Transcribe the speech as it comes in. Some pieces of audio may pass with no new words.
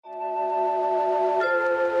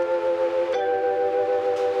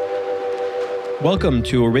Welcome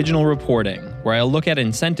to Original Reporting, where I look at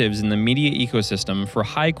incentives in the media ecosystem for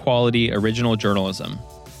high-quality original journalism.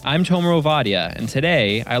 I'm Tomer Ovadia, and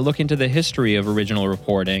today I look into the history of original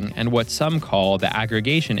reporting and what some call the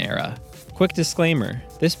aggregation era. Quick disclaimer,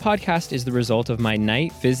 this podcast is the result of my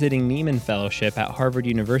Knight Visiting Nieman Fellowship at Harvard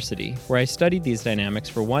University, where I studied these dynamics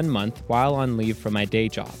for 1 month while on leave from my day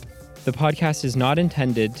job. The podcast is not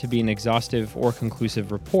intended to be an exhaustive or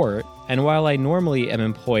conclusive report, and while I normally am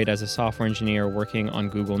employed as a software engineer working on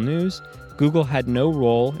Google News, Google had no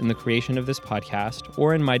role in the creation of this podcast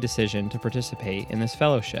or in my decision to participate in this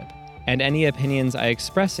fellowship, and any opinions I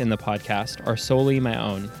express in the podcast are solely my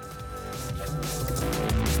own.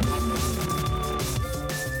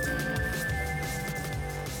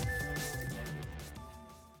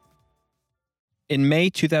 In May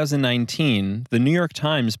 2019, the New York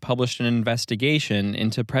Times published an investigation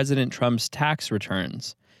into President Trump's tax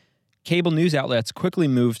returns. Cable news outlets quickly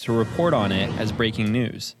moved to report on it as breaking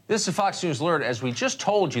news. This is Fox News Alert. As we just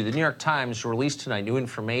told you, the New York Times released tonight new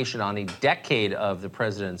information on a decade of the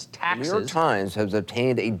president's taxes. The New York Times has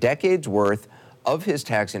obtained a decade's worth of his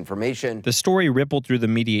tax information. The story rippled through the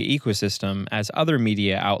media ecosystem as other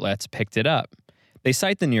media outlets picked it up. They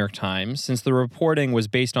cite the New York Times since the reporting was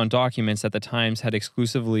based on documents that the Times had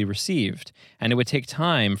exclusively received, and it would take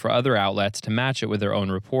time for other outlets to match it with their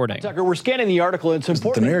own reporting. Tucker, we're scanning the article. It's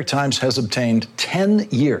important. The New York Times has obtained 10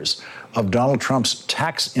 years of Donald Trump's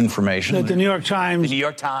tax information. The New York Times.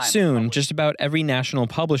 Soon, just about every national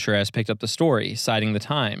publisher has picked up the story, citing the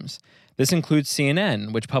Times. This includes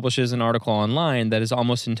CNN, which publishes an article online that is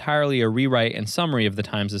almost entirely a rewrite and summary of the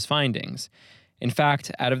Times' findings. In fact,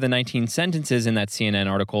 out of the 19 sentences in that CNN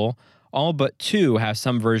article, all but 2 have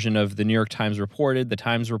some version of the New York Times reported, the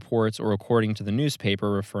Times reports, or according to the newspaper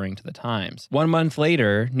referring to the Times. 1 month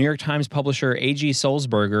later, New York Times publisher A.G.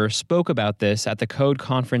 Sulzberger spoke about this at the Code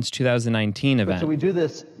Conference 2019 event. So we do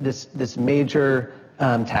this major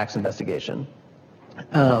tax investigation.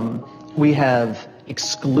 We have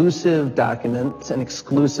exclusive documents and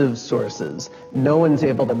exclusive sources. No one's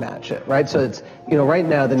able to match it, right? So it's, right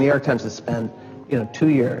now the New York Times has spent 2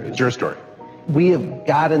 years. It's your story. We have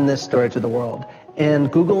gotten this story to the world,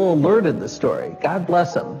 and Google alerted the story. God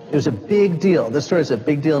bless them. It was a big deal. This story is a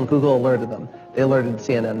big deal, and Google alerted them. They alerted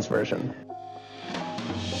CNN's version.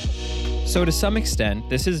 So to some extent,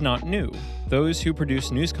 this is not new. Those who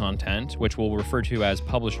produce news content, which we'll refer to as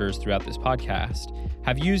publishers throughout this podcast,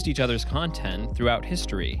 have used each other's content throughout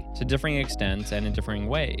history to differing extents and in differing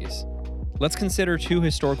ways. Let's consider 2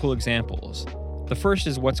 historical examples. The first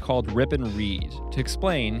is what's called rip and read. To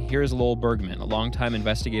explain, here is Lowell Bergman, a longtime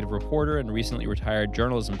investigative reporter and recently retired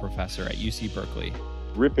journalism professor at UC Berkeley.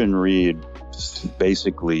 Rip and read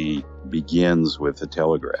basically begins with the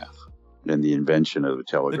telegraph and the invention of the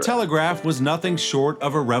telegraph. The telegraph was nothing short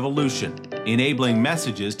of a revolution, enabling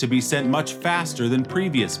messages to be sent much faster than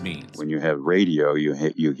previous means. When you have radio, you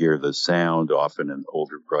hear the sound, often in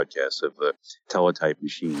older broadcasts, of the teletype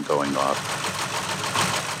machine going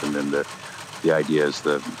off. And then the idea is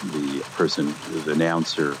the person, the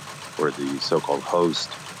announcer or the so-called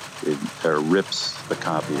host, rips the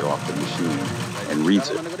copy off the machine and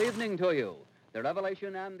reads it. Good evening to you. The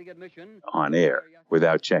revelation and the admission on air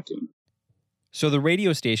without checking. So the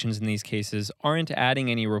radio stations in these cases aren't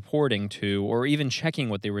adding any reporting to or even checking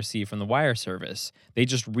what they receive from the wire service. They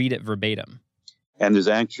just read it verbatim. And there's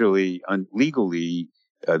actually, legally,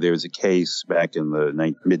 there was a case back in the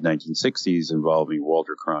mid-1960s involving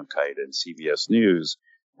Walter Cronkite and CBS News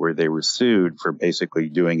where they were sued for basically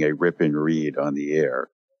doing a rip and read on the air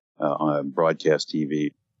on broadcast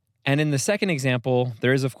TV. And in the second example,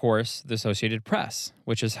 there is, of course, the Associated Press,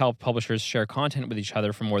 which has helped publishers share content with each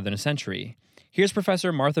other for more than a century. Here's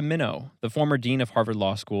Professor Martha Minow, the former dean of Harvard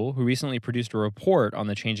Law School, who recently produced a report on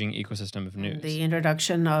the changing ecosystem of news. The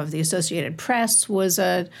introduction of the Associated Press was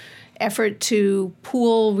an effort to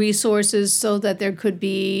pool resources so that there could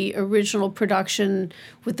be original production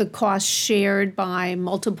with the cost shared by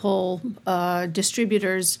multiple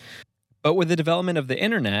distributors. But with the development of the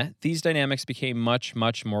internet, these dynamics became much,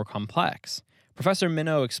 much more complex. Professor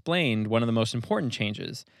Minow explained one of the most important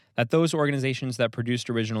changes, that those organizations that produced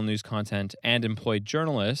original news content and employed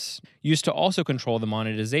journalists used to also control the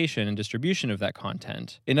monetization and distribution of that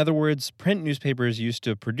content. In other words, print newspapers used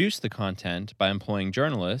to produce the content by employing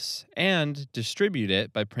journalists and distribute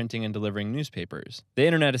it by printing and delivering newspapers. The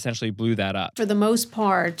internet essentially blew that up. For the most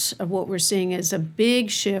part, what we're seeing is a big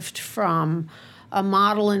shift from a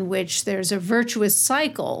model in which there's a virtuous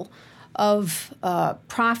cycle of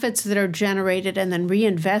profits that are generated and then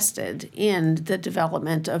reinvested in the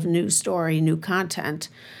development of new story, new content,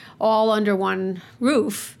 all under one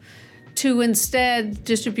roof, to instead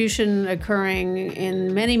distribution occurring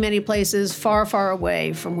in many, many places far, far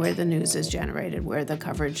away from where the news is generated, where the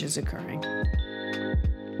coverage is occurring.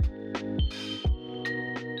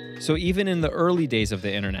 So even in the early days of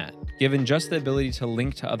the internet, given just the ability to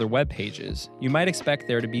link to other web pages, you might expect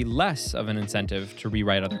there to be less of an incentive to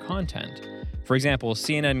rewrite other content. For example,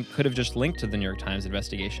 CNN could have just linked to the New York Times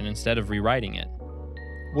investigation instead of rewriting it.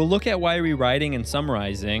 We'll look at why rewriting and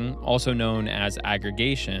summarizing, also known as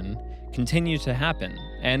aggregation, continue to happen,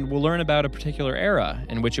 and we'll learn about a particular era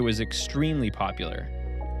in which it was extremely popular.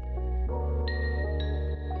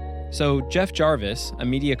 So Jeff Jarvis, a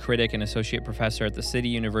media critic and associate professor at the City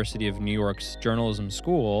University of New York's Journalism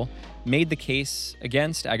School, made the case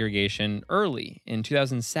against aggregation early in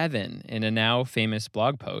 2007 in a now famous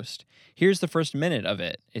blog post. Here's the first minute of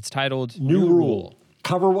it. It's titled New Rule.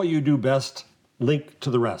 Cover what you do best, link to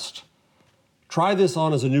the rest. Try this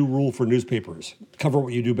on as a new rule for newspapers. Cover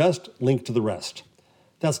what you do best, link to the rest.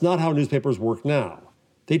 That's not how newspapers work now.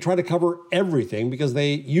 They try to cover everything because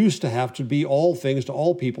they used to have to be all things to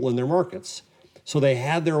all people in their markets. So they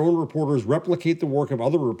had their own reporters replicate the work of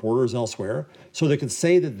other reporters elsewhere so they could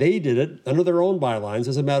say that they did it under their own bylines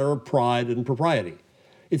as a matter of pride and propriety.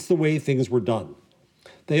 It's the way things were done.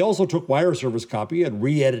 They also took wire service copy and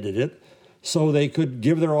re-edited it so they could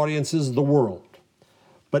give their audiences the world.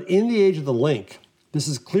 But in the age of the link, this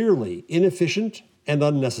is clearly inefficient and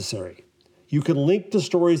unnecessary. You can link to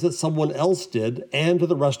stories that someone else did and to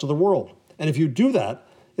the rest of the world. And if you do that,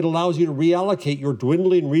 it allows you to reallocate your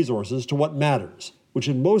dwindling resources to what matters, which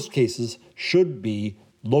in most cases should be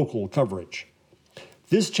local coverage.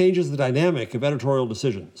 This changes the dynamic of editorial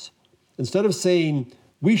decisions. Instead of saying,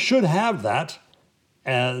 we should have that,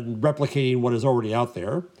 and replicating what is already out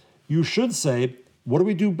there, you should say, what do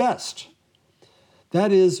we do best?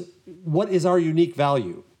 That is, what is our unique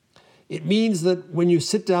value? It means that when you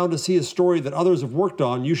sit down to see a story that others have worked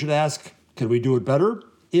on, you should ask, can we do it better?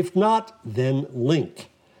 If not, then link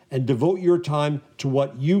and devote your time to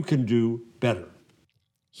what you can do better.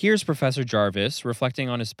 Here's Professor Jarvis reflecting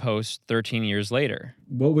on his post 13 years later.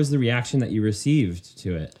 What was the reaction that you received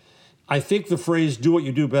to it? I think the phrase, do what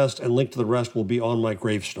you do best and link to the rest, will be on my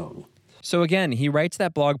gravestone. So again, he writes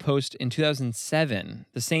that blog post in 2007,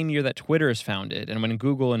 the same year that Twitter is founded and when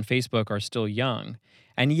Google and Facebook are still young.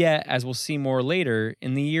 And yet, as we'll see more later,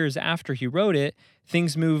 in the years after he wrote it,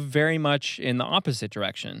 things move very much in the opposite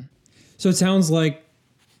direction. So it sounds like,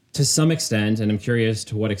 to some extent, and I'm curious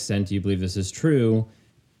to what extent do you believe this is true,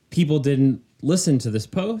 people didn't listen to this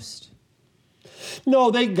post?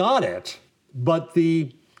 No, they got it. But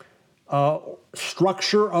the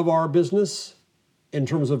structure of our business, in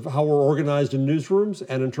terms of how we're organized in newsrooms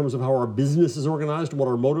and in terms of how our business is organized and what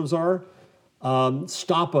our motives are,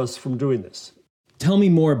 stop us from doing this. Tell me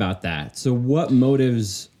more about that. So what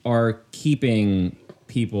motives are keeping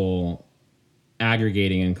people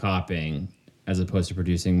aggregating and copying as opposed to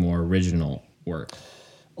producing more original work?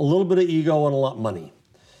 A little bit of ego and a lot of money.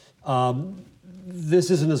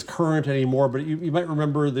 This isn't as current anymore, but you might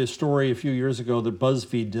remember the story a few years ago that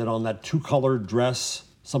BuzzFeed did on that two-colored dress.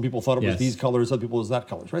 Some people thought it was these colors, other people it was that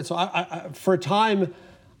colors, right? So I for a time,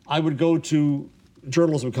 I would go to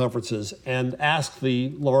journalism conferences and ask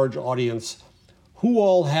the large audience, who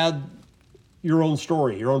all had your own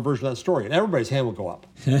story, your own version of that story? And everybody's hand would go up.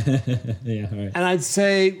 Yeah, right. And I'd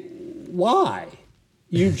say, why?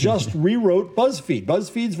 You just rewrote BuzzFeed.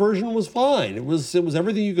 BuzzFeed's version was fine. It was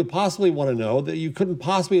everything you could possibly want to know, that you couldn't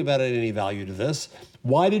possibly have added any value to this.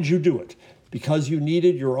 Why did you do it? Because you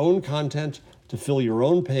needed your own content to fill your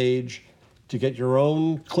own page, to get your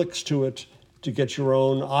own clicks to it, to get your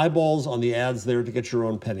own eyeballs on the ads there, to get your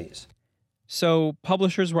own pennies. So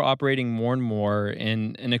publishers were operating more and more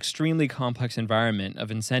in an extremely complex environment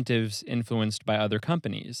of incentives influenced by other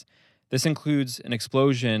companies. This includes an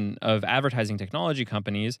explosion of advertising technology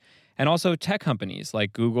companies and also tech companies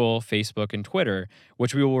like Google, Facebook, and Twitter,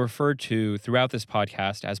 which we will refer to throughout this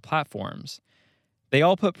podcast as platforms. They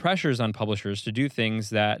all put pressures on publishers to do things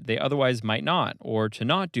that they otherwise might not, or to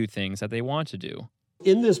not do things that they want to do.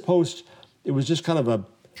 In this post, it was just kind of a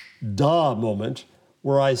duh moment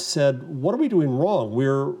where I said, what are we doing wrong?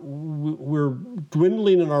 We're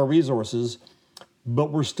dwindling in our resources,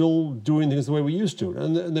 but we're still doing things the way we used to.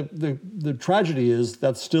 And the tragedy is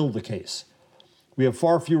that's still the case. We have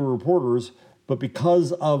far fewer reporters, but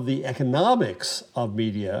because of the economics of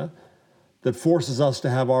media that forces us to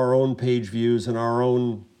have our own page views and our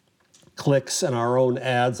own clicks and our own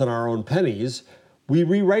ads and our own pennies, we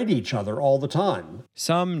rewrite each other all the time.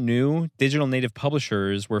 Some new digital native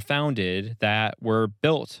publishers were founded that were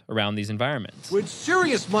built around these environments. With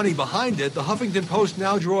serious money behind it, the Huffington Post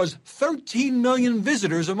now draws 13 million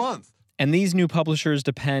visitors a month. And these new publishers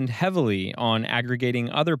depend heavily on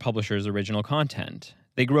aggregating other publishers' original content.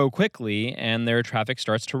 They grow quickly, and their traffic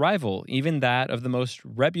starts to rival even that of the most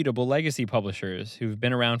reputable legacy publishers who've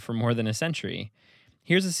been around for more than a century.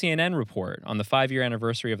 Here's a CNN report on the 5-year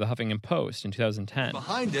anniversary of the Huffington Post in 2010.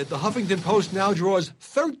 Behind it, the Huffington Post now draws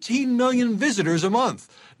 13 million visitors a month,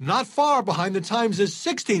 not far behind the Times'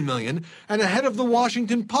 16 million and ahead of the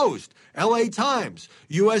Washington Post, LA Times,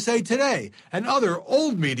 USA Today, and other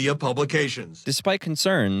old media publications. Despite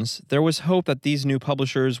concerns, there was hope that these new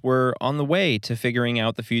publishers were on the way to figuring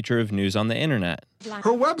out the future of news on the internet.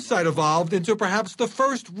 Her website evolved into perhaps the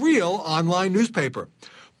first real online newspaper.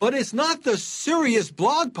 But it's not the serious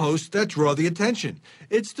blog posts that draw the attention.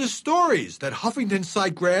 It's the stories that Huffington's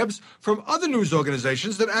site grabs from other news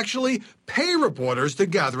organizations that actually pay reporters to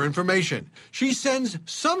gather information. She sends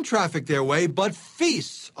some traffic their way, but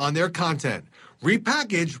feasts on their content,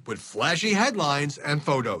 repackaged with flashy headlines and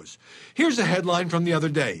photos. Here's a headline from the other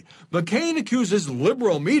day. McCain accuses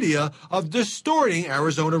liberal media of distorting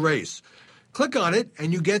Arizona race. Click on it,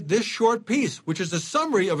 and you get this short piece, which is a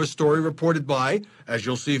summary of a story reported by, as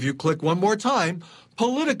you'll see if you click one more time,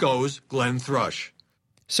 Politico's Glenn Thrush.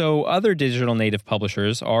 So other digital native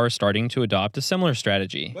publishers are starting to adopt a similar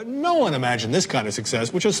strategy. But no one imagined this kind of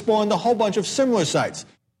success, which has spawned a whole bunch of similar sites.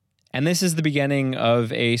 And this is the beginning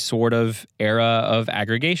of a sort of era of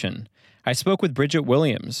aggregation. I spoke with Bridget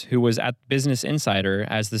Williams, who was at Business Insider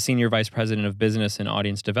as the Senior Vice President of Business and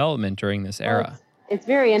Audience Development during this era. It's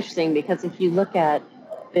very interesting because if you look at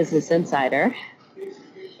Business Insider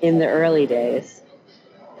in the early days,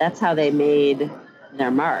 that's how they made their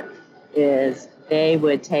mark, is they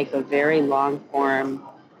would take a very long form,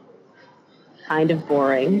 kind of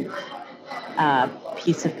boring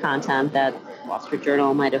piece of content that Wall Street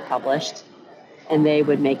Journal might have published, and they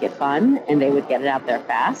would make it fun, and they would get it out there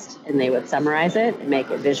fast, and they would summarize it and make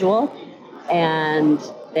it visual, and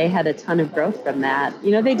they had a ton of growth from that.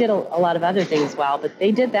 You know, they did a lot of other things well, but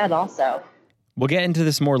they did that also. We'll get into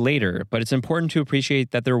this more later, but it's important to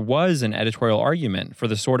appreciate that there was an editorial argument for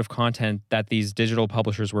the sort of content that these digital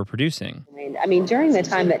publishers were producing. I mean, during the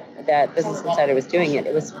time that Business Insider was doing it,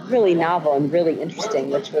 it was really novel and really interesting,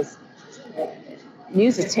 which was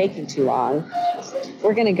news is taking too long.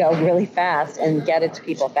 We're going to go really fast and get it to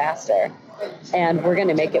people faster, and we're going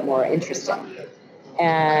to make it more interesting.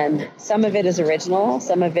 And some of it is original,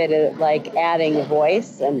 some of it is like adding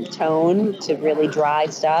voice and tone to really dry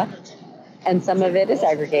stuff, and some of it is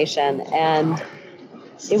aggregation. And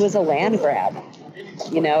it was a land grab.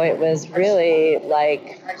 You know, it was really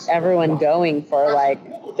like everyone going for like,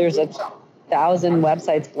 there's 1,000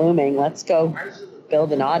 websites blooming, let's go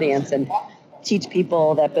build an audience and teach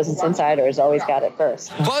people that Business Insider has always got it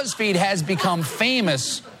first. BuzzFeed has become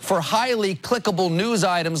famous for highly clickable news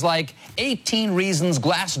items like 18 reasons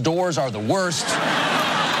glass doors are the worst,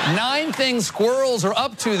 9 things squirrels are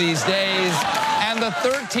up to these days, and the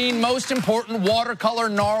 13 most important watercolor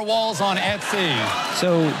narwhals on Etsy.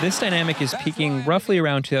 So this dynamic is peaking roughly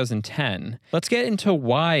around 2010. Let's get into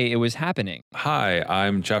why it was happening. Hi,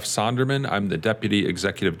 I'm Jeff Sonderman. I'm the Deputy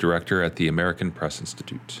Executive Director at the American Press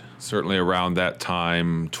Institute. Certainly around that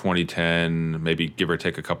time, 2010, maybe give or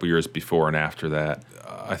take a couple years before and after that,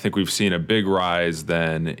 I think we've seen a big rise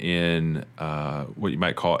then in what you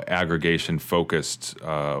might call aggregation-focused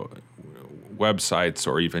websites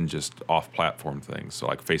or even just off-platform things, so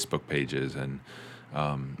like Facebook pages and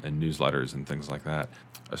newsletters and things like that.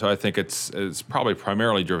 So I think it's probably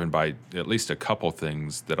primarily driven by at least a couple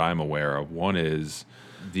things that I'm aware of. One is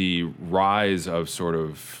the rise of sort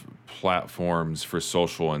of platforms for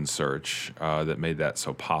social and search that made that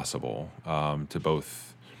so possible to both,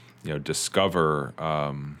 discover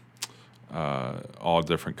all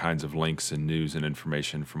different kinds of links and news and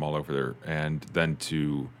information from all over there, and then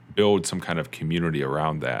to build some kind of community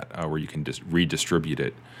around that where you can just redistribute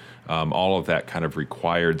it. All of that kind of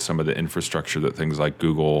required some of the infrastructure that things like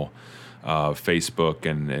Google, Facebook,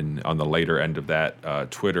 and on the later end of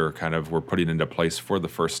that, Twitter kind of were putting into place for the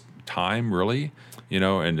first time, really,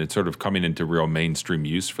 and it's sort of coming into real mainstream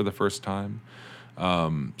use for the first time.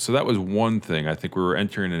 So that was one thing. I think we were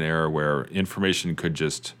entering an era where information could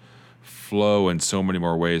just flow in so many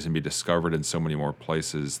more ways and be discovered in so many more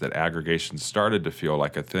places that aggregation started to feel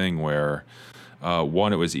like a thing where,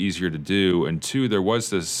 one, it was easier to do, and two, there was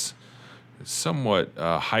this somewhat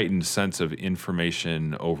heightened sense of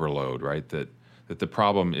information overload, right? That the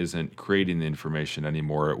problem isn't creating the information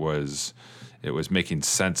anymore. It was making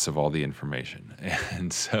sense of all the information.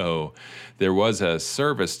 And so there was a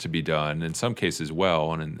service to be done, in some cases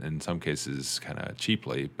well, and in some cases kind of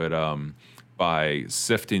cheaply, but by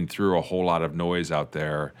sifting through a whole lot of noise out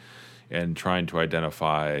there and trying to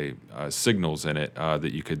identify signals in it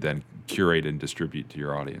that you could then curate and distribute to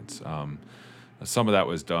your audience. Some of that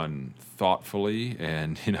was done thoughtfully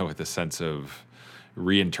and, with a sense of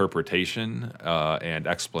reinterpretation and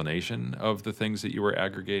explanation of the things that you were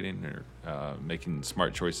aggregating or making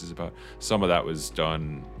smart choices about. Some of that was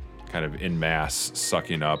done kind of en masse,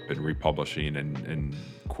 sucking up and republishing and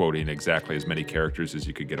quoting exactly as many characters as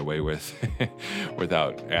you could get away with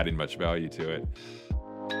without adding much value to it.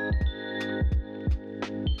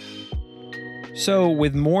 So,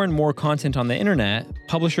 with more and more content on the internet,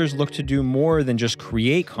 publishers look to do more than just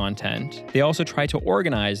create content. They also try to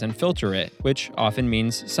organize and filter it, which often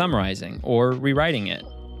means summarizing or rewriting it.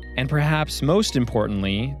 And perhaps most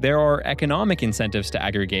importantly, there are economic incentives to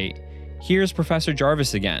aggregate. Here's Professor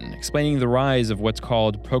Jarvis again, explaining the rise of what's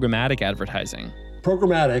called programmatic advertising.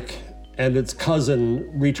 Programmatic and its cousin,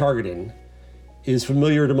 retargeting, is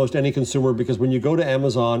familiar to most any consumer because when you go to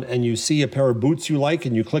Amazon and you see a pair of boots you like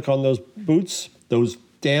and you click on those boots, those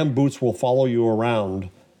damn boots will follow you around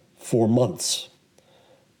for months,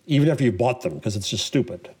 even after you bought them, because it's just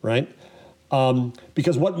stupid, right?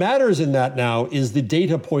 Because what matters in that now is the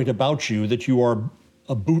data point about you that you are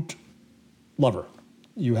a boot lover.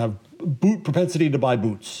 You have boot propensity to buy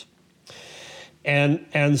boots.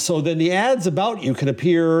 And so then the ads about you can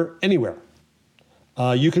appear anywhere.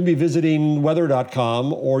 You can be visiting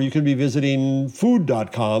weather.com or you can be visiting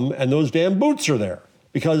food.com and those damn boots are there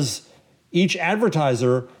because each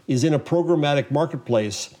advertiser is in a programmatic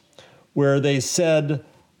marketplace where they said,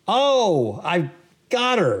 oh, I've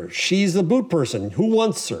got her. She's the boot person. Who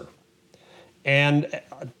wants her? And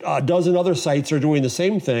a dozen other sites are doing the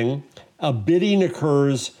same thing. Bidding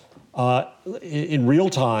occurs in real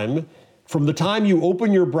time. From the time you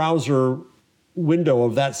open your browser window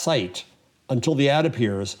of that site until the ad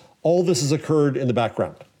appears, all this has occurred in the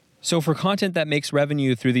background. So for content that makes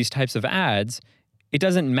revenue through these types of ads, it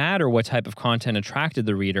doesn't matter what type of content attracted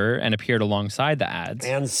the reader and appeared alongside the ads.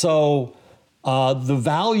 And so the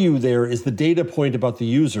value there is the data point about the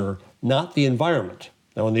user, not the environment.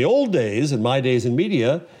 Now, in the old days, in my days in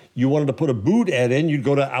media, you wanted to put a boot ad in, you'd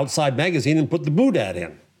go to Outside Magazine and put the boot ad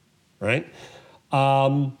in, right?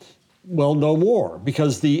 Well, no more,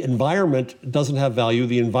 because the environment doesn't have value.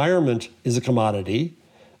 The environment is a commodity.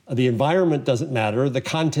 The environment doesn't matter. The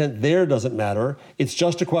content there doesn't matter. It's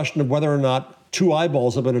just a question of whether or not two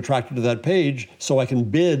eyeballs have been attracted to that page so I can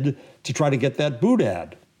bid to try to get that boot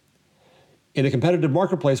ad in a competitive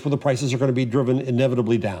marketplace where the prices are going to be driven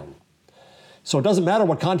inevitably down. So it doesn't matter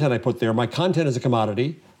what content I put there. My content is a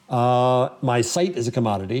commodity. My site is a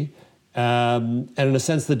commodity. And in a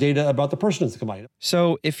sense, the data about the person is the commodity.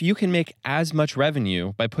 So if you can make as much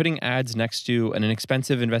revenue by putting ads next to an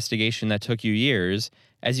inexpensive investigation that took you years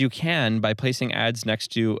as you can by placing ads next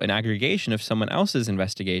to an aggregation of someone else's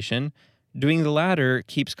investigation, doing the latter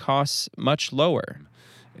keeps costs much lower.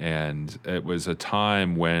 And it was a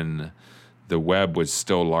time when the web was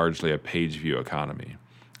still largely a page view economy.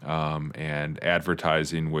 And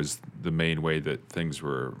advertising was the main way that things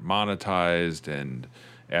were monetized, and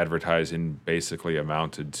advertising basically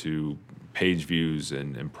amounted to page views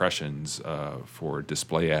and impressions for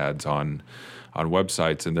display ads on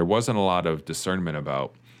websites. And there wasn't a lot of discernment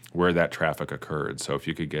about where that traffic occurred. So if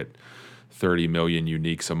you could get 30 million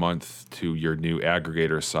uniques a month to your new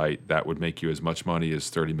aggregator site, that would make you as much money as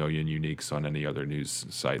 30 million uniques on any other news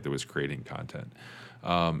site that was creating content.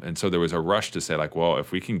 And so there was a rush to say, like, well,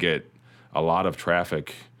 if we can get a lot of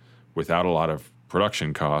traffic without a lot of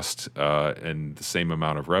production cost and the same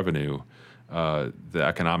amount of revenue, the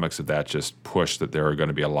economics of that just pushed that there are going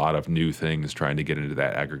to be a lot of new things trying to get into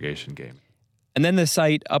that aggregation game. And then the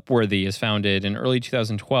site Upworthy is founded in early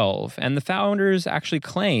 2012, and the founders actually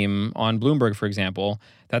claim on Bloomberg, for example,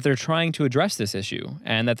 that they're trying to address this issue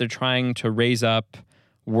and that they're trying to raise up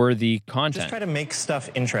worthy content. Just try to make stuff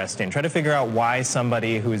interesting. Try to figure out why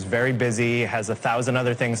somebody who's very busy, has 1,000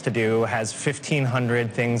 other things to do, has 1,500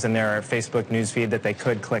 things in their Facebook newsfeed that they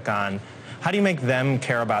could click on. How do you make them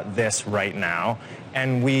care about this right now?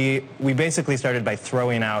 And we basically started by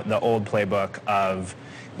throwing out the old playbook of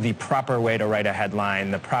the proper way to write a headline,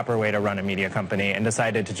 the proper way to run a media company, and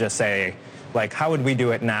decided to just say, like, how would we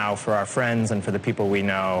do it now for our friends and for the people we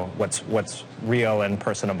know, what's real and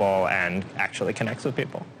personable and actually connects with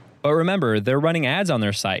people. But remember, they're running ads on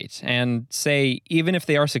their site, and say, even if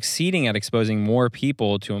they are succeeding at exposing more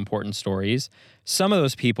people to important stories, some of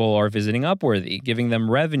those people are visiting Upworthy, giving them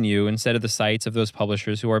revenue instead of the sites of those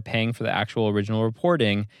publishers who are paying for the actual original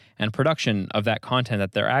reporting and production of that content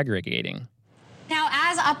that they're aggregating. Now,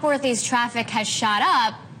 as Upworthy's traffic has shot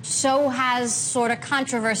up, so has sort of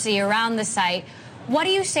controversy around the site. What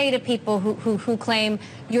do you say to people who claim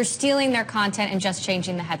you're stealing their content and just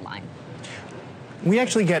changing the headline? We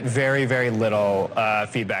actually get very, very little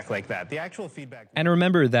feedback like that. The actual feedback... And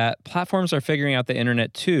remember that platforms are figuring out the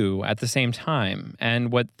internet too at the same time,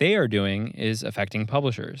 and what they are doing is affecting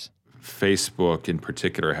publishers. Facebook in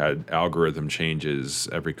particular had algorithm changes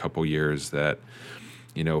every couple years that,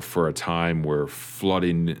 you know, for a time were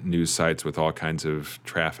flooding news sites with all kinds of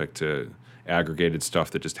traffic to aggregated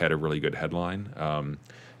stuff that just had a really good headline.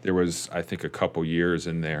 There was, I think, a couple years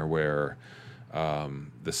in there where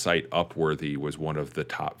the site Upworthy was one of the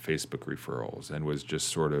top Facebook referrals and was just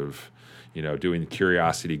sort of, you know, doing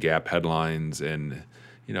curiosity gap headlines and,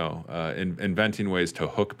 you know, inventing ways to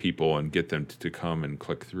hook people and get them to come and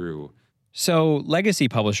click through. So legacy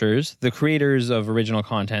publishers, the creators of original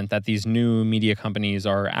content that these new media companies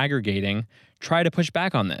are aggregating, try to push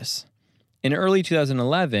back on this. In early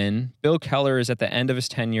 2011, Bill Keller is at the end of his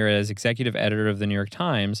tenure as executive editor of the New York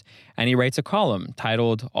Times, and he writes a column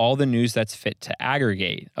titled All the News That's Fit to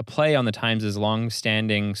Aggregate, a play on the Times'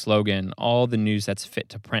 long-standing slogan, All the News That's Fit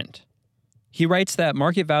to Print. He writes that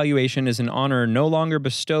market valuation is an honor no longer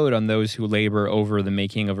bestowed on those who labor over the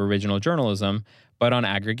making of original journalism, but on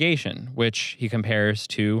aggregation, which he compares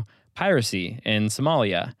to piracy in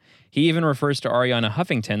Somalia. He even refers to Arianna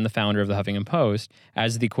Huffington, the founder of the Huffington Post,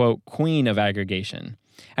 as the, quote, queen of aggregation.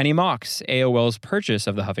 And he mocks AOL's purchase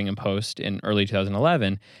of the Huffington Post in early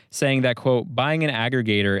 2011, saying that, quote, buying an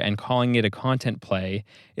aggregator and calling it a content play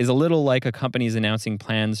is a little like a company's announcing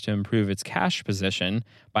plans to improve its cash position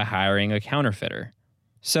by hiring a counterfeiter.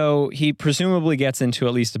 So he presumably gets into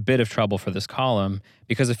at least a bit of trouble for this column,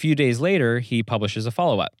 because a few days later, he publishes a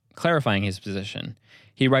follow-up, clarifying his position.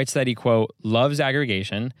 He writes that he, quote, loves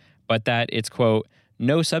aggregation, but that it's, quote,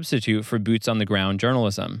 no substitute for boots-on-the-ground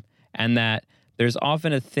journalism, and that there's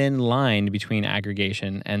often a thin line between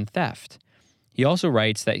aggregation and theft. He also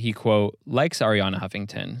writes that he, quote, likes Arianna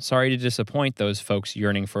Huffington, sorry to disappoint those folks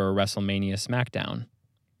yearning for a WrestleMania SmackDown.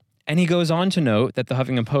 And he goes on to note that the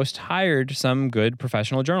Huffington Post hired some good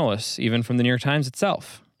professional journalists, even from the New York Times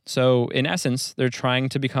itself. So, in essence, they're trying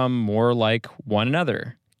to become more like one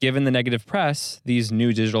another. Given the negative press, these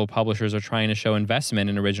new digital publishers are trying to show investment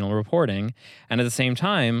in original reporting, and at the same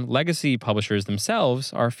time, legacy publishers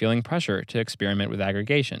themselves are feeling pressure to experiment with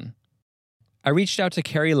aggregation. I reached out to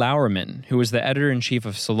Carrie Lauerman, who was the editor-in-chief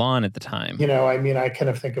of Salon at the time. You know, I mean, I kind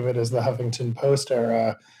of think of it as the Huffington Post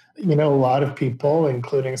era. You know, a lot of people,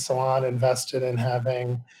 including Salon, invested in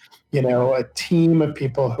having, you know, a team of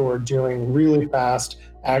people who are doing really fast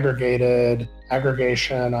aggregation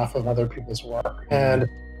off of other people's work. And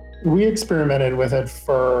we experimented with it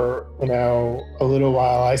for, you know, a little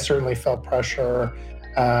while. I certainly felt pressure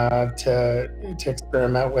to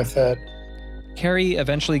experiment with it. Carrie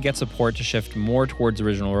eventually gets support to shift more towards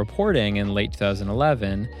original reporting in late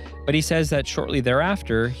 2011, but he says that shortly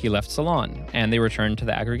thereafter, he left Salon, and they returned to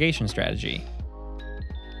the aggregation strategy.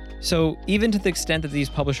 So even to the extent that these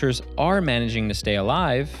publishers are managing to stay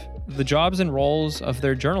alive, the jobs and roles of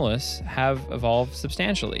their journalists have evolved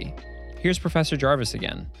substantially. Here's Professor Jarvis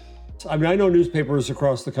again. I mean, I know newspapers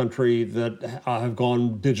across the country that have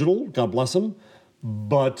gone digital, God bless them,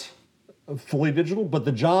 but fully digital. But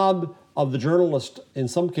the job of the journalist in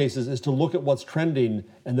some cases is to look at what's trending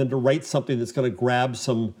and then to write something that's going to grab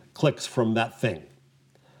some clicks from that thing.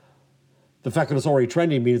 The fact that it's already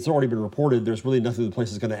trending means it's already been reported. There's really nothing the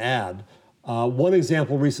place is going to add. One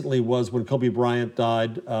example recently was when Kobe Bryant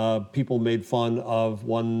died, people made fun of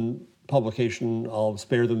one publication, I'll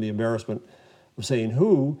spare them the embarrassment of saying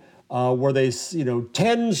who, where they,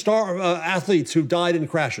 10 star athletes who died in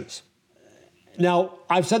crashes. Now,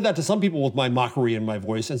 I've said that to some people with my mockery in my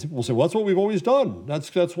voice, and some people say, well, that's what we've always done.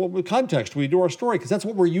 That's what with context we do our story, because that's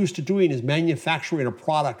what we're used to doing, is manufacturing a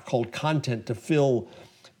product called content to fill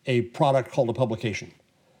a product called a publication.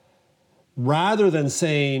 Rather than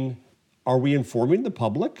saying, are we informing the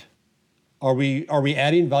public? Are we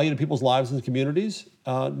adding value to people's lives and communities?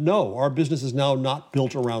 No, our business is now not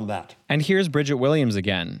built around that. And here's Bridget Williams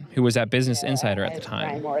again, who was at Business Insider at the time.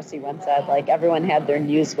 Brian Morrissey once said, everyone had their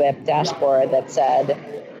Newswhip dashboard that said,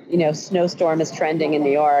 snowstorm is trending in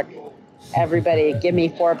New York. Everybody, give me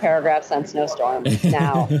 4 paragraphs on snowstorms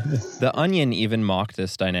now. The Onion even mocked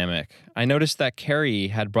this dynamic. I noticed that Carrie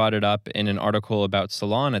had brought it up in an article about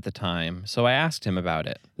Salon at the time, so I asked him about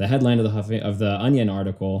it. The headline of the Onion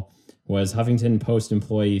article was Huffington Post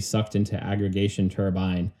employee sucked into aggregation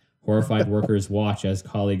turbine. Horrified workers watch as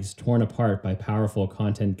colleagues torn apart by powerful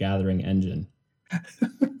content gathering engine.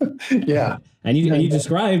 Yeah. And you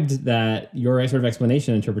described that your sort of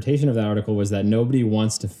explanation, interpretation of that article was that nobody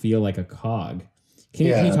wants to feel like a cog. Can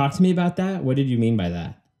you talk to me about that? What did you mean by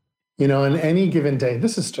that? On any given day,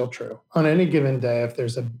 this is still true. On any given day, if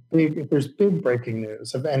there's big breaking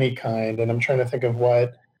news of any kind, and I'm trying to think of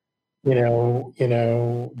what, Jim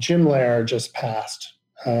Lehrer just passed,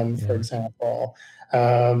 for example,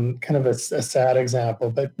 kind of a sad example.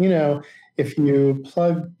 But, if you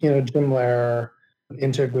plug, Jim Lehrer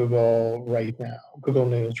into Google right now, Google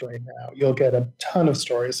News right now, you'll get a ton of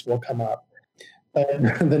stories will come up. But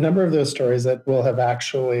the number of those stories that are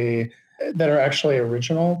actually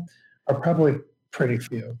original are probably pretty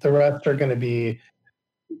few. The rest are going to be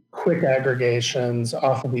quick aggregations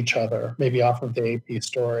off of each other, maybe off of the AP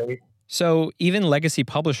story. So even legacy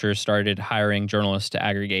publishers started hiring journalists to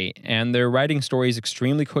aggregate, and they're writing stories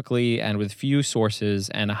extremely quickly and with few sources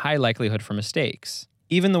and a high likelihood for mistakes.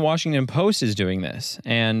 Even the Washington Post is doing this,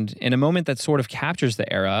 and in a moment that sort of captures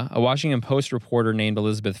the era, a Washington Post reporter named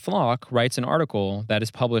Elizabeth Flock writes an article that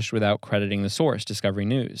is published without crediting the source, Discovery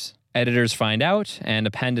News. Editors find out and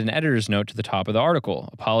append an editor's note to the top of the article,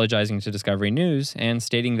 apologizing to Discovery News and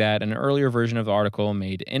stating that an earlier version of the article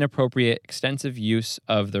made inappropriate, extensive use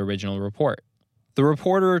of the original report. The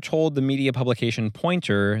reporter told the media publication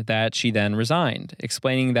Poynter that she then resigned,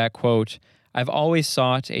 explaining that, quote, "I've always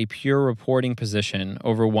sought a pure reporting position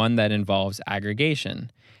over one that involves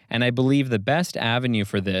aggregation, and I believe the best avenue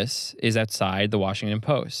for this is outside the Washington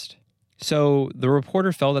Post." So the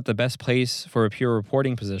reporter felt that the best place for a pure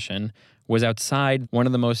reporting position was outside one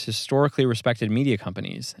of the most historically respected media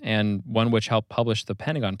companies, and one which helped publish the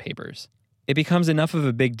Pentagon Papers. It becomes enough of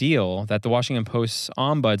a big deal that the Washington Post's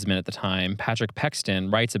ombudsman at the time, Patrick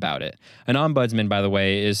Pexton, writes about it. An ombudsman, by the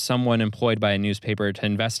way, is someone employed by a newspaper to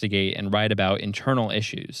investigate and write about internal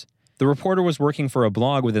issues. The reporter was working for a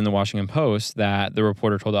blog within the Washington Post that, the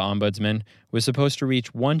reporter told the ombudsman, was supposed to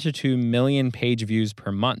reach 1 to 2 million page views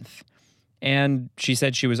per month. And she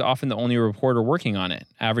said she was often the only reporter working on it,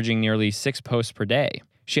 averaging nearly 6 posts per day.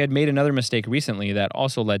 She had made another mistake recently that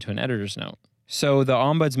also led to an editor's note. So the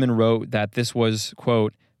ombudsman wrote that this was,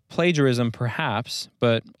 quote, "plagiarism perhaps,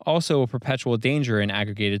 but also a perpetual danger in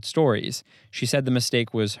aggregated stories." She said the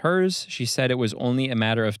mistake was hers. She said it was only a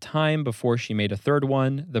matter of time before she made a third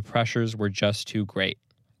one. The pressures were just too great.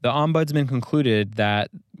 The ombudsman concluded that,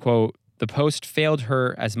 quote, "the Post failed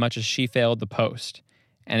her as much as she failed the Post."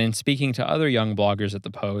 And in speaking to other young bloggers at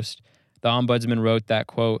the Post, the ombudsman wrote that,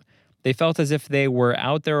 quote, "they felt as if they were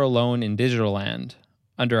out there alone in digital land,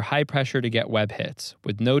 under high pressure to get web hits,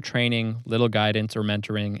 with no training, little guidance or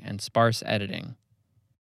mentoring, and sparse editing."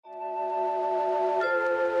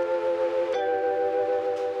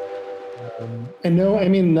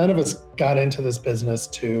 None of us got into this business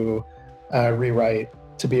to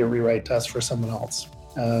be a rewrite desk for someone else.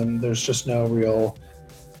 There's just no real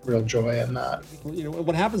joy in that.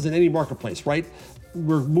 What happens in any marketplace, right?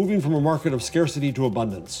 We're moving from a market of scarcity to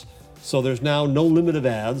abundance. So there's now no limit of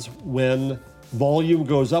ads. When volume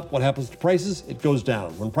goes up, what happens to prices? It goes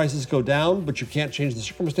down. When prices go down, but you can't change the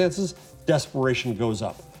circumstances, desperation goes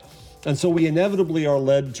up. And so we inevitably are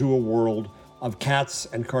led to a world of cats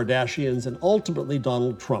and Kardashians and ultimately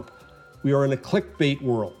Donald Trump. We are in a clickbait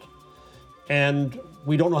world. And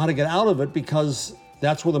we don't know how to get out of it because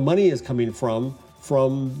that's where the money is coming from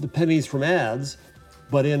the pennies from ads.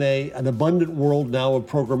 But in an abundant world now of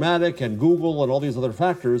programmatic and Google and all these other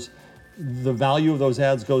factors, the value of those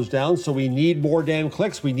ads goes down. So we need more damn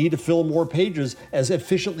clicks. We need to fill more pages as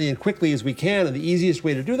efficiently and quickly as we can. And the easiest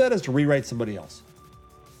way to do that is to rewrite somebody else.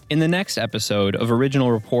 In the next episode of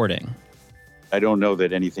Original Reporting, I don't know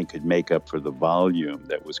that anything could make up for the volume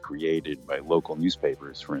that was created by local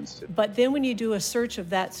newspapers, for instance. But then when you do a search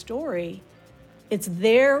of that story, it's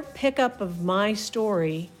their pickup of my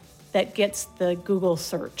story that gets the Google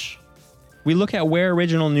search. we look at where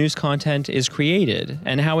original news content is created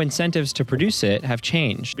and how incentives to produce it have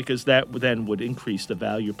changed. Because that then would increase the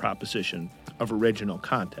value proposition of original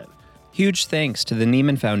content. Huge thanks to the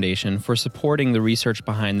Nieman Foundation for supporting the research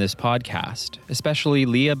behind this podcast, especially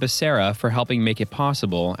Leah Becerra for helping make it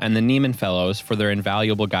possible, and the Nieman Fellows for their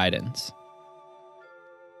invaluable guidance.